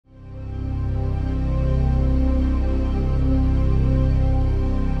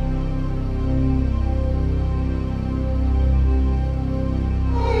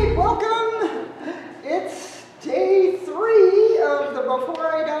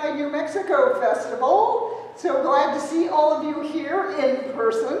Mexico Festival. So glad to see all of you here in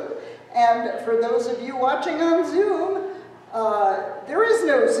person. And for those of you watching on Zoom, there is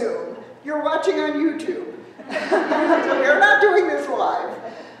no Zoom. You're watching on YouTube. So we're not doing this live.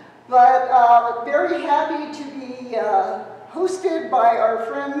 But very happy to be hosted by our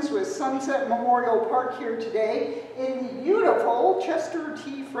friends with Sunset Memorial Park here today in the beautiful Chester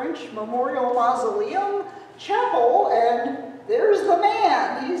T. French Memorial Mausoleum Chapel, and there's the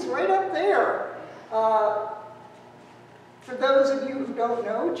man, he's right up there. For those of you who don't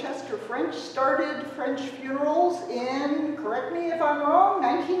know, Chester French started French funerals in, correct me if I'm wrong,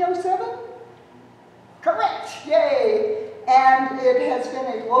 1907? Correct, yay! And it has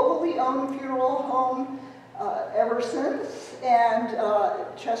been a locally owned funeral home ever since, and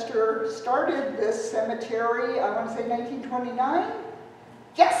Chester started this cemetery, I want to say 1929?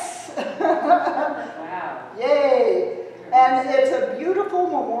 Yes! Wow. Yay! And it's a beautiful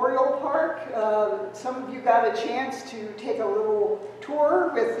memorial park. Some of you got a chance to take a little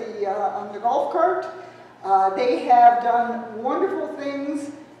tour with the, on the golf cart. They have done wonderful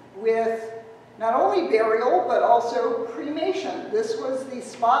things with not only burial, but also cremation. This was the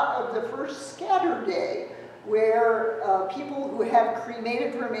spot of the first scatter day, where people who have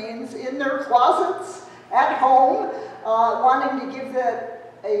cremated remains in their closets at home, wanting to give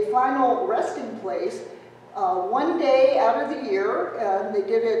that a final resting place, one day out of the year, and they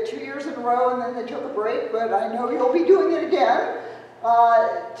did it 2 years in a row and then they took a break, but I know you'll be doing it again,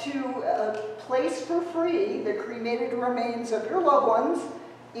 to place for free the cremated remains of your loved ones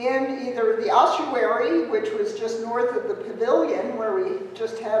in either the ossuary, which was just north of the pavilion where we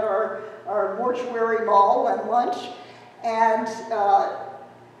just had our mortuary mall and lunch, and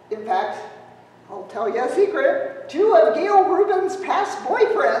in fact, I'll tell you a secret, 2 of Gail Rubin's past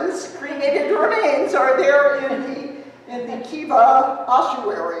boyfriends' cremated remains are there in the Kiva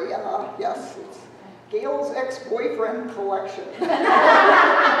ossuary. Yes, it's Gail's ex-boyfriend collection. But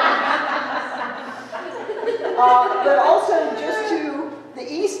also just to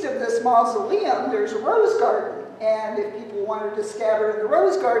the east of this mausoleum, there's a rose garden, and if people wanted to scatter in the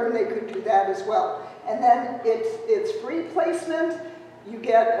rose garden, they could do that as well. And then it's free placement. You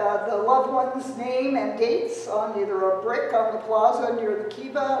get the loved one's name and dates on either a brick on the plaza near the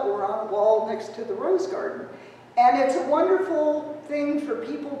Kiva or on a wall next to the rose garden. And it's a wonderful thing for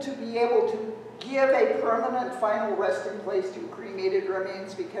people to be able to give a permanent final resting place to cremated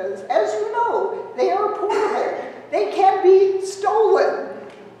remains because, as you know, they are portable. They can be stolen.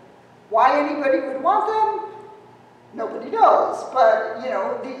 Why anybody would want them? Nobody knows. But, you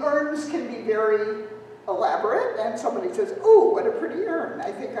know, the urns can be very elaborate, and somebody says, "Ooh, what a pretty urn.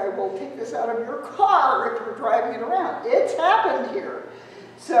 I think I will take this out of your car if you're driving it around." It's happened here.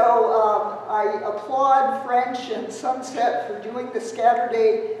 So I applaud French and Sunset for doing the Scatter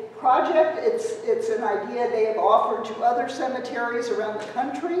Day project. It's an idea they have offered to other cemeteries around the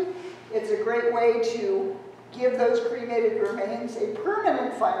country. It's a great way to give those cremated remains a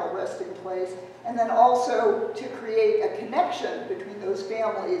permanent final resting place, and then also to create a connection between those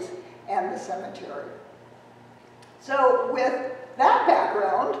families and the cemetery. So with that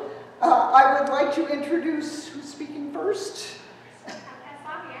background, I would like to introduce, who's speaking first?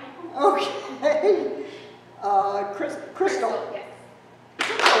 Okay. Crystal. Yes.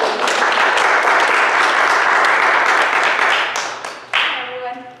 Hi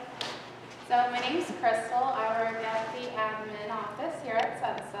everyone. So my name is Crystal. I work at the admin office here at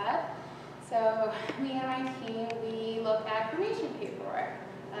Sunset. So me and my team, we look at cremation paperwork.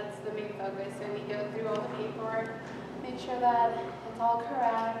 That's the main focus. So we go through all the paperwork, make sure that it's all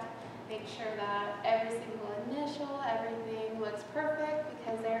correct, make sure that every single initial, everything looks perfect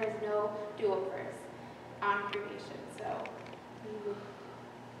because there is no do-overs on cremation. So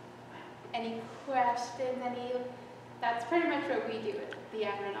any questions, that's pretty much what we do at the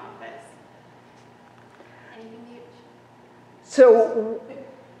admin office. Anything huge? So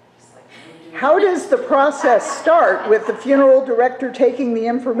how does the process start with the funeral director taking the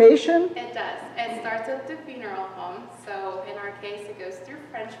information? It does. It starts at the funeral home. So in our case, it goes through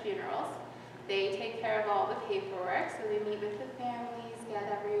French Funerals. They take care of all the paperwork. So they meet with the families, get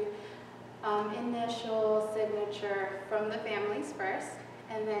every initial signature from the families first.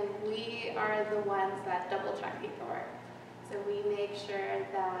 And then we are the ones that double check paperwork. So we make sure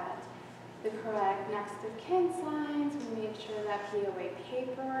that the correct next of kin signs, we make sure that POA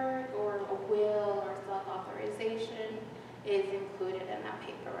paperwork or a will or self-authorization is included in that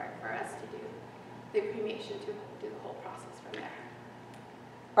paperwork for us to do the cremation, to do the whole process from there.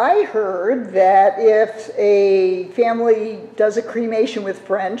 I heard that if a family does a cremation with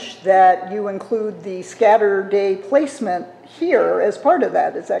French, that you include the Scatter Day placement here as part of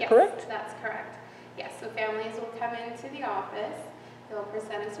that. Is that correct? Yes, that's correct. Yes, so families will come into the office, they'll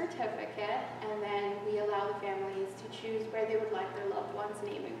present a certificate, and then we allow the families to choose where they would like their loved one's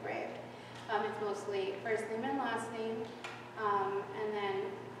name engraved. It's mostly first name and last name, and then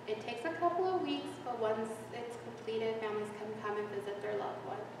it takes a couple of weeks, but once it's completed, families can come and visit their loved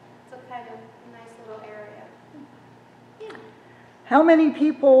one. It's a kind of nice little area. Yeah. How many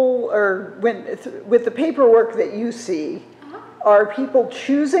people are, with the paperwork that you see, are people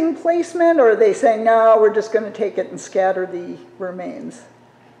choosing placement, or are they saying, no, we're just going to take it and scatter the remains? I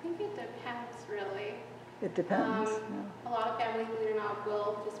think it depends, really. It depends. A lot of families, believe it or not,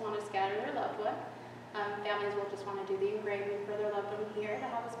 will just want to scatter their loved one. Families will just want to do the engraving for their loved one here to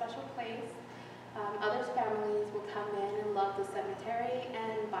have a special place. Other families will come in and love the cemetery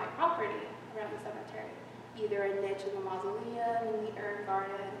and buy property around the cemetery, either a niche in the mausoleum, in the urn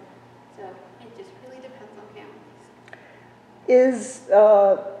garden. So it just really depends on families. Is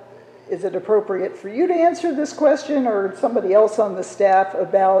it appropriate for you to answer this question, or somebody else on the staff,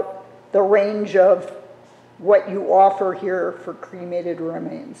 about the range of what you offer here for cremated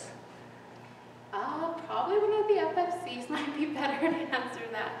remains? Probably one of the FFCs might be better to answer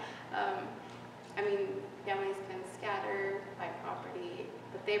that. I mean, families can scatter by property,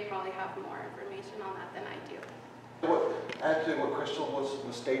 but they probably have more information on that than I do. Actually, what Crystal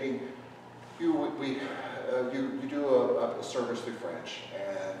was stating, you do a service through French,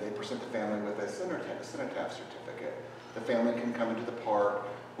 and they present the family with a cenotaph certificate. The family can come into the park,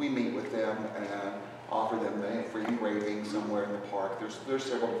 we meet with them and offer them a free engraving somewhere in the park. There's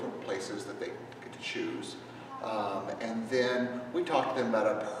several different places that they get to choose. And then we talk to them about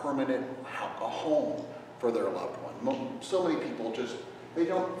a permanent home for their loved one. So many people just,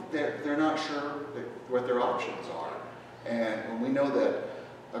 they're not sure what their options are. And we know that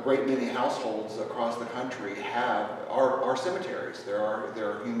a great many households across the country are cemeteries. There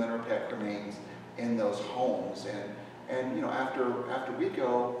are human or pet remains in those homes, and you know, after we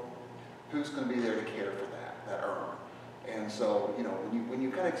go, who's going to be there to care for that urn? And so, you know, when you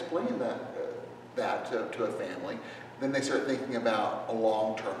kind of explain that to a family, then they start thinking about a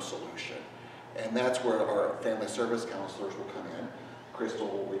long-term solution, and that's where our family service counselors will come in. Crystal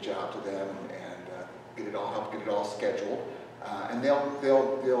will reach out to them and help get it all scheduled. And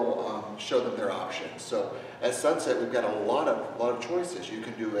they'll show them their options. So at Sunset, we've got a lot of choices. You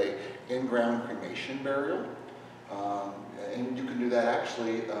can do a in-ground cremation burial, and you can do that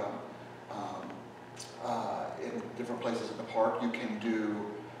actually in different places in the park. You can do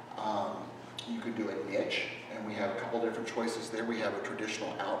a niche, and we have a couple different choices there. We have a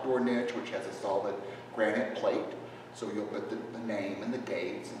traditional outdoor niche, which has a solid granite plate. So you'll put the name and the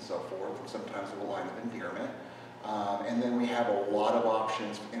dates and so forth, and sometimes a line of endearment. And then we have a lot of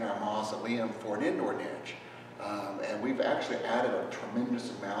options in our mausoleum for an indoor niche. And we've actually added a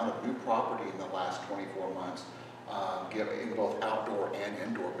tremendous amount of new property in the last 24 months, in both outdoor and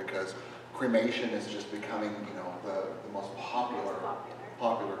indoor, because cremation is just becoming, you know, the most popular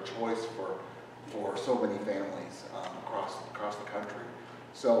choice for so many families across the country.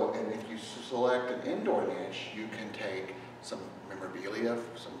 So, and if you select an indoor niche, you can take some memorabilia,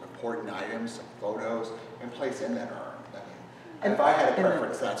 some important items, some photos, and place in that urn. I mean, if I had a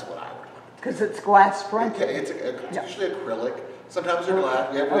preference, that's what I would like. Because it's glass fronted. It's usually acrylic. Sometimes they're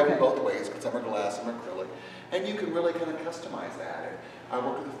glass. We have it both ways, because some are glass, some are acrylic. And you can really kind of customize that. And I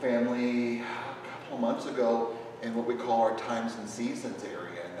worked with a family a couple of months ago in what we call our Times and Seasons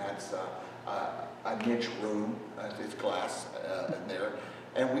area, and that's a niche room. It's glass in there.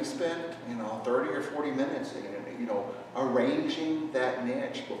 And we spent, you know, 30 or 40 minutes, you know, arranging that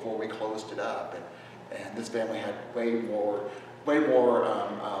niche before we closed it up. And this family had way more valuable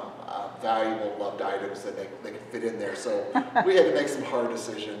loved items that they could fit in there. So we had to make some hard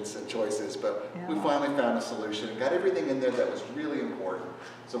decisions and choices, but we finally found a solution and got everything in there that was really important.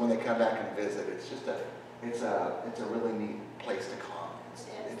 So when they come back and visit, it's just it's a really neat place to come.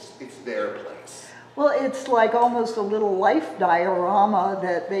 It's their place. Well, it's like almost a little life diorama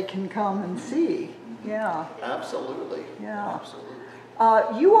that they can come and see. Yeah. Absolutely. Yeah. Absolutely.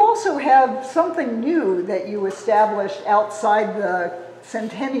 You also have something new that you established outside the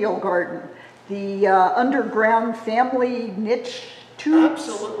Centennial Garden, the underground family niche tubes.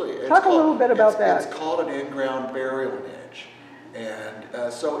 Absolutely. Talk a little bit about that. It's called an in-ground burial niche,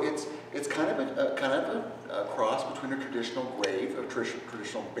 and so it's kind of a cross between a traditional grave, a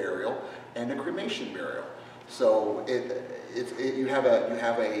traditional burial, and a cremation burial. So you have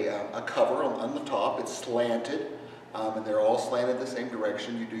a cover on the top. It's slanted, and they're all slanted the same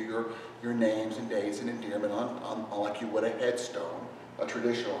direction. You do your names and dates and endearment on like you would a headstone, a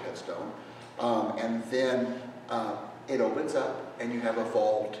traditional headstone, and then it opens up and you have a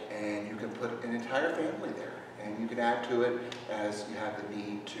vault and you can put an entire family there. And you can add to it as you have the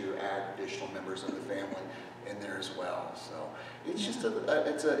need to add additional members of the family in there as well. So it's just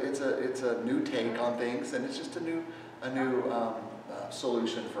it's a new take on things, and it's just a new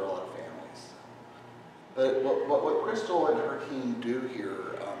solution for a lot of families. But what Crystal and her team do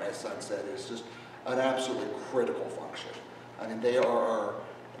here at Sunset is just an absolutely critical function. I mean, they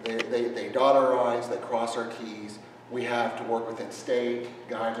dot our I's, they cross our T's. We have to work within state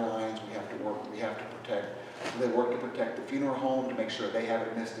guidelines. They work to protect the funeral home to make sure they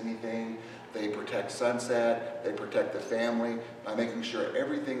haven't missed anything. They protect Sunset. They protect the family by making sure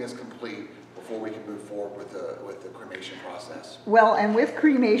everything is complete before we can move forward with the cremation process. Well, and with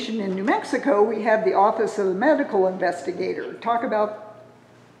cremation in New Mexico, we have the Office of the Medical Investigator. Talk about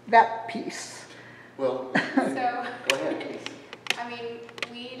that piece. Well, So, go ahead, please. I mean,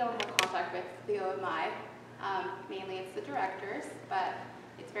 we don't have contact with the OMI. Mainly it's the directors, but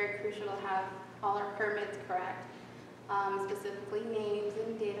it's very crucial to have all our permits correct, specifically names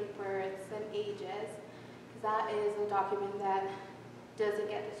and date of births and ages, because that is a document that doesn't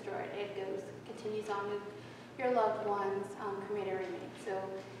get destroyed. It continues on with your loved ones, cremated remains. So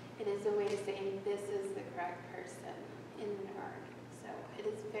it is a way to say this is the correct person in the urn. So it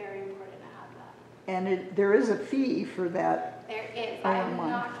is very important to have that. And there is a fee for that. There is. I'm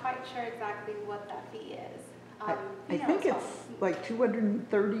not quite sure exactly what that fee is. I think it's like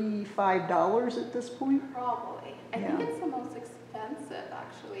 $235 at this point. Probably. I think it's the most expensive,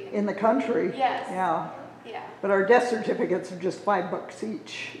 actually. In the country. Yes. Yeah. Yeah. But our death certificates are just $5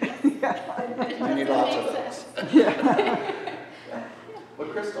 each. You need lots of those. Yeah. Well,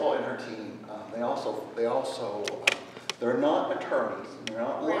 Crystal and her team, they're not attorneys, they're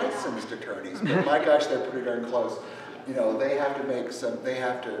not licensed attorneys, but my gosh, they're pretty darn close. You know, they have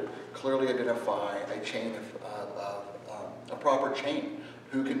to clearly identify a chain a proper chain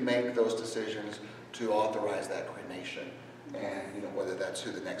who can make those decisions to authorize that cremation. And, you know, whether that's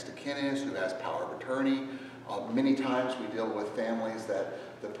who the next of kin is, who has power of attorney. Many times we deal with families that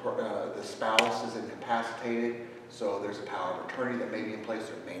the spouse is incapacitated, so there's a power of attorney that may be in place,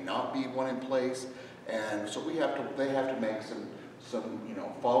 there may not be one in place. And so they have to make some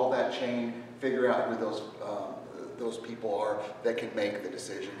follow that chain, figure out who those people are that can make the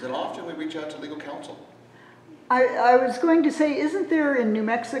decisions. And often we reach out to legal counsel. I was going to say, isn't there in New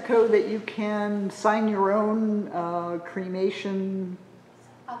Mexico that you can sign your own cremation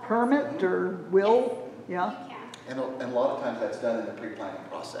permit or will? Yeah. You can. And a lot of times that's done in the pre-planning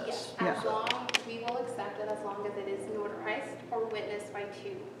process. Yes. Yeah. We will accept it as long as it is notarized or witnessed by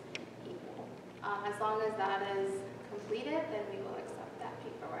 2 people. As long as that is completed, then we will accept that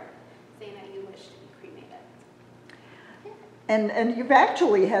paperwork saying that you wish to be cremated. And you've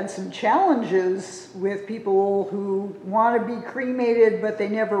actually had some challenges with people who want to be cremated, but they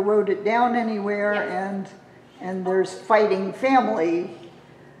never wrote it down anywhere, Yes. and there's fighting family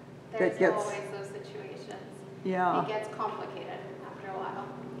that There's gets. always those situations. Yeah. It gets complicated after a while.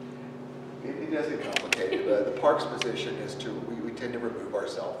 It does get complicated. The park's position is we tend to remove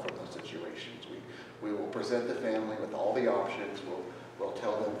ourselves from those situations. We will present the family with all the options. We'll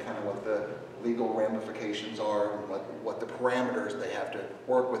tell them kind of what the legal ramifications are and what the parameters they have to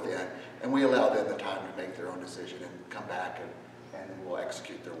work within. And we allow them the time to make their own decision and come back and then we'll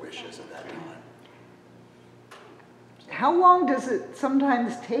execute their wishes at that time. How long does it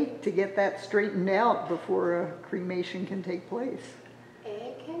sometimes take to get that straightened out before a cremation can take place?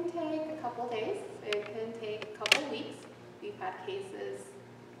 It can take a couple days. It can take a couple weeks. We've had cases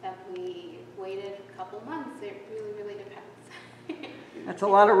that we waited a couple months. It really, really depends. That's a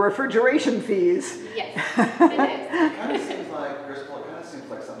lot of refrigeration fees. Yes, it It kind of seems like, Crystal,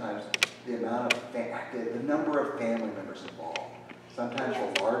 sometimes the number of family members involved. Sometimes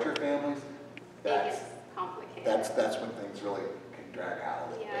Yes. for larger families, It gets complicated. that's when things really can drag out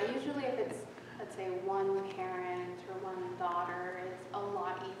a little Yeah, bit. usually if it's, let's say, one parent or one daughter, it's a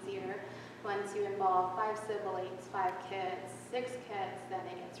lot easier. Once you involve 5 siblings, 5 kids, 6 kids, then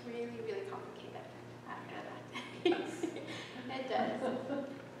it gets really, really complicated after that. It does.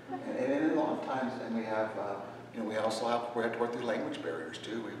 And a lot of times, and we have, we have to work through language barriers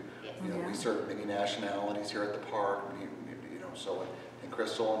too. Yes. We serve many nationalities here at the park. So and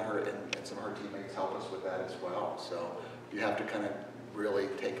Crystal and some of her teammates help us with that as well. So you have to kind of really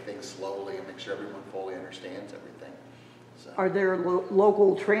take things slowly and make sure everyone fully understands everything. So. Are there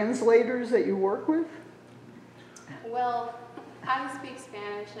local translators that you work with? Well, I speak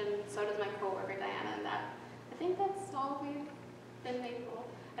Spanish, and so does my coworker Diana, and I think that's all we've been able.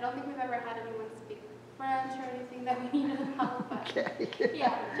 I don't think we've ever had anyone speak French or anything that we need help with. Okay.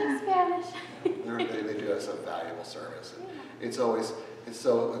 Yeah, just Spanish. They do us a valuable service. And it's always, it's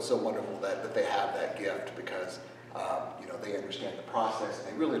so wonderful that they have that gift because, you know, they understand the process and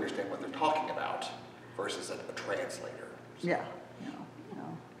they really understand what they're talking about versus a translator. So. Yeah.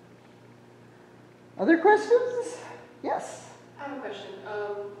 No. Other questions? Yes. I have a question.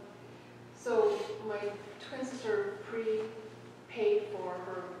 So my twin sister paid for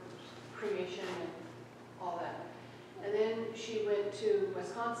her cremation and all that. And then she went to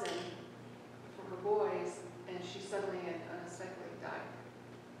Wisconsin for her boys, and she suddenly and unexpectedly died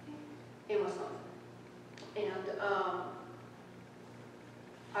in Wisconsin. And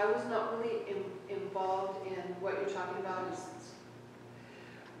I was not really involved in what you're talking about.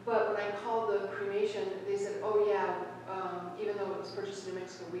 But when I called the cremation, they said, oh yeah, even though it was purchased in New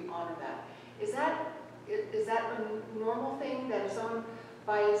Mexico, we honor that. Is that a normal thing that if someone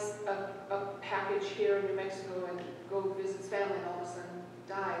buys a package here in New Mexico and go visits family and all of a sudden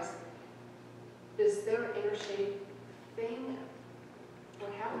dies, is there an interstate thing?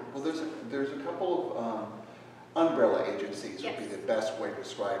 What happens? Well, there's a couple of umbrella agencies Yes. would be the best way to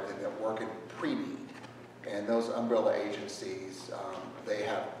describe them that work in pre-need. And those umbrella agencies, they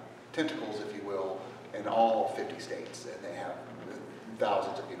have tentacles, if you will, in all 50 states, and they have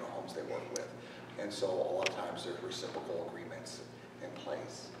thousands of funeral homes they work with. And so a lot of times there's reciprocal agreements in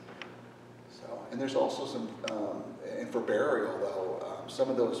place. So, and there's also some, and for burial though, some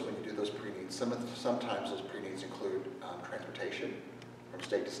of those, when you do those pre-needs, sometimes those pre-needs include transportation from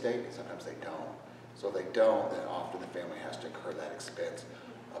state to state, and sometimes they don't. So if they don't, then often the family has to incur that expense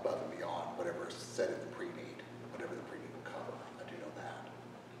above and beyond whatever is said in the pre-need, whatever the pre-need will cover. I do know that.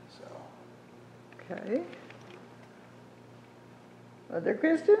 So. Okay. Other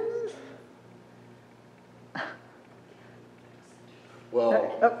questions? Well,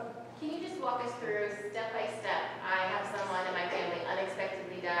 Can you just walk us through step by step? I have someone in my family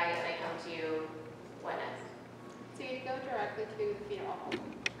unexpectedly die and I come to you, what next? So you'd go directly to the funeral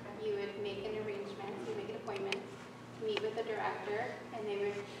home. You would make an arrangement, you make an appointment, meet with the director, and they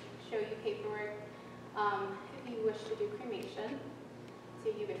would show you paperwork if you wish to do cremation.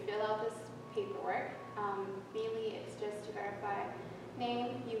 So you would fill out this paperwork. Mainly it's just to verify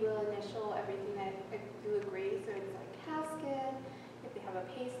name. You will initial everything that you agree. So it's like casket, if they have a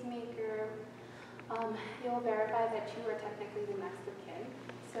pacemaker. You'll verify that you are technically the next of kin.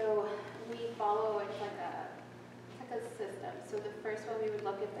 So we follow it's like a system. So the first one we would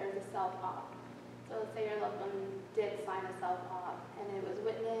look if there's a self-op. So let's say your loved one did sign a self-op and it was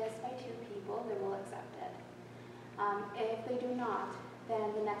witnessed by 2 people, then we'll accept it. If they do not,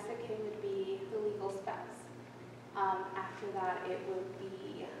 then the next of kin would be the legal spouse. After that, it would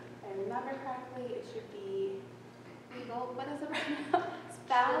be, if I remember correctly, it should be legal, what is it right now?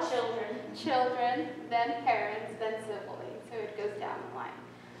 Spouse, children, then parents, then siblings. So it goes down the line.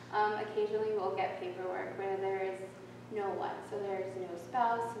 Occasionally we'll get paperwork where there is no one. So there's no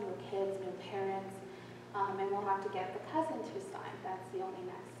spouse, no kids, no parents, and we'll have to get the cousin to sign. That's the only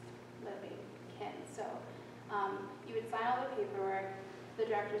next living kin. So you would sign all the paperwork. The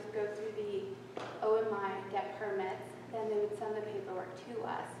directors would go through the OMI, get permits, then they would send the paperwork to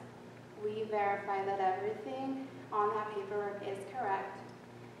us. We verify that everything on that paperwork is correct.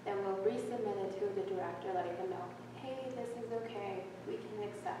 Then we'll resubmit it to the director, letting them know, hey, this is okay, we can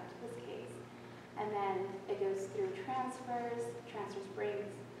accept this case. And then it goes through transfers brings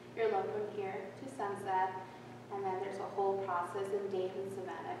your loved one here to Sunset, and then there's a whole process, and Dave and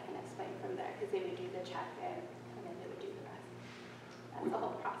Savannah can explain from there, because they would do the check-in, and then they would do the rest. That's the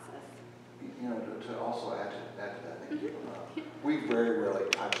whole process. you know, to also add to that, thank you. We very rarely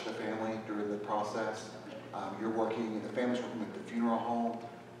touch the family during the process. You're working, the family's working with the funeral home.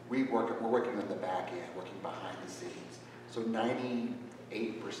 We're working on the back end, working behind the scenes. So 98%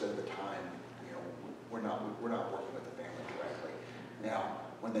 of the time, you know, we're not working with the family directly. Now,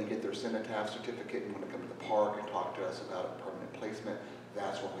 when they get their cenotaph certificate and want to come to the park and talk to us about a permanent placement,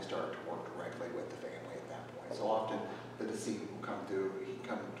 that's when we start to work directly with the family at that point. So often the decedent will come through, he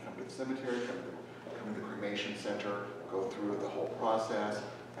can come to the cemetery, come to the cremation center, go through the whole process,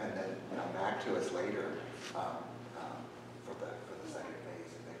 and then come back to us later for the second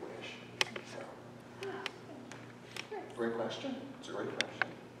phase if they wish. So, great question. It's a great question.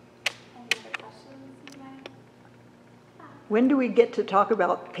 Any other questions you might have? When do we get to talk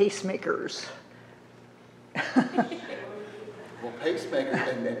about pacemakers? Well, pacemakers,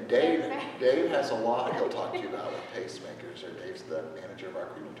 and Dave has a lot he'll talk to you about with pacemakers, or Dave's the manager of our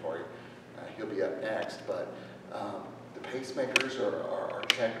crematory. He'll be up next, but the pacemakers are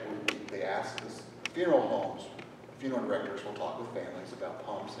checked. They ask the funeral homes funeral directors will talk with families about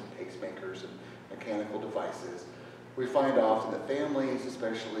pumps and pacemakers and mechanical devices. We find often that families,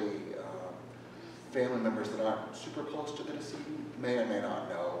 especially family members that aren't super close to the decedent, may or may not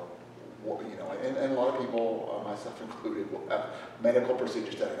know what, and a lot of people, myself included, will have medical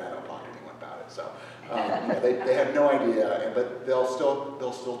procedures done and I don't talk to anyone about it. So they have no idea, but they'll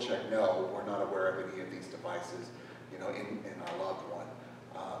still check. No, we're not aware of any of these devices, in our loved one.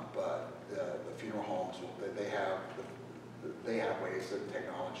 But the funeral homes, they have ways of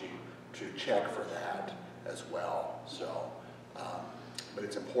technology to check for that as well. So, but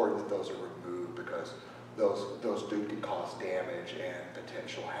it's important that those are removed because those do cause damage and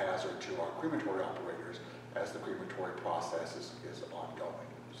potential hazard to our crematory operators as the crematory process is ongoing.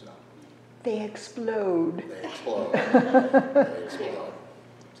 So They explode. they explode. They explode.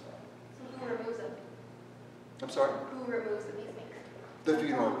 So who removes them? I'm sorry? Who removes the pacemaker? The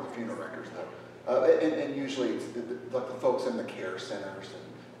funeral records, though. And usually it's like the folks in the care centers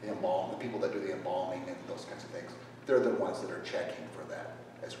and the people that do the embalming and those kinds of things, they're the ones that are checking for that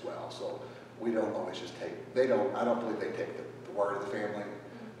as well. So we don't always just I don't believe they take the word of the family.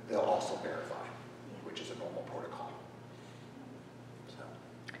 They'll also verify, which is a normal protocol. So.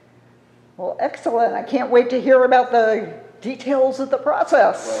 Well, excellent. I can't wait to hear about the details of the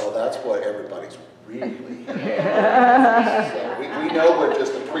process. Well, that's what everybody's really. So we know we're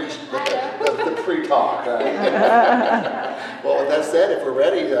just the pre-talk. Right? Well, with that said, if we're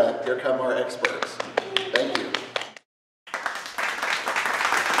ready, here come our experts.